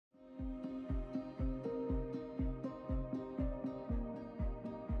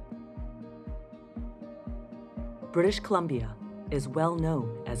British Columbia is well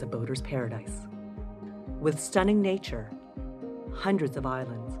known as a boater's paradise. With stunning nature, hundreds of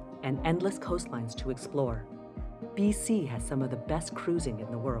islands, and endless coastlines to explore, BC has some of the best cruising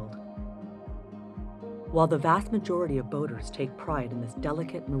in the world. While the vast majority of boaters take pride in this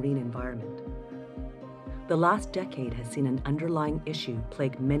delicate marine environment, the last decade has seen an underlying issue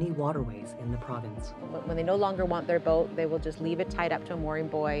plague many waterways in the province. When they no longer want their boat, they will just leave it tied up to a mooring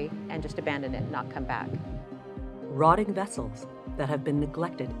buoy and just abandon it and not come back. Rotting vessels that have been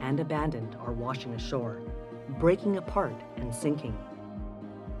neglected and abandoned are washing ashore, breaking apart and sinking.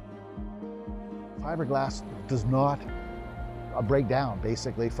 Fiberglass does not break down,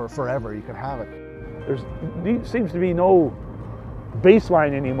 basically, for forever. You can have it. There seems to be no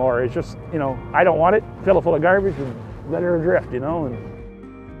baseline anymore. It's just, I don't want it, fill it full of garbage and let her adrift,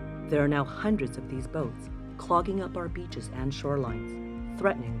 And there are now hundreds of these boats clogging up our beaches and shorelines,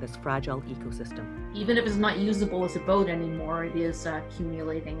 threatening this fragile ecosystem. Even if it's not usable as a boat anymore, it is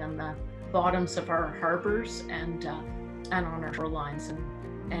accumulating on the bottoms of our harbors and on our shorelines.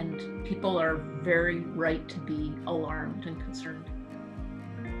 And people are very right to be alarmed and concerned.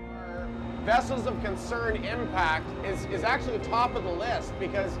 Vessels of concern impact is actually the top of the list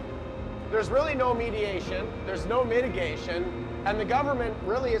because there's really no mediation, there's no mitigation, and the government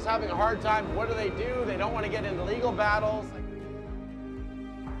really is having a hard time. What do? They don't want to get into legal battles.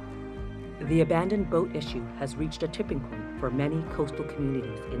 The abandoned boat issue has reached a tipping point for many coastal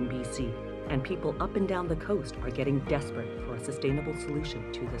communities in BC, and people up and down the coast are getting desperate for a sustainable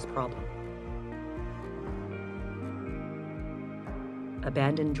solution to this problem.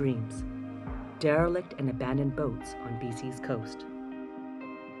 Abandoned dreams, derelict and abandoned boats on BC's coast.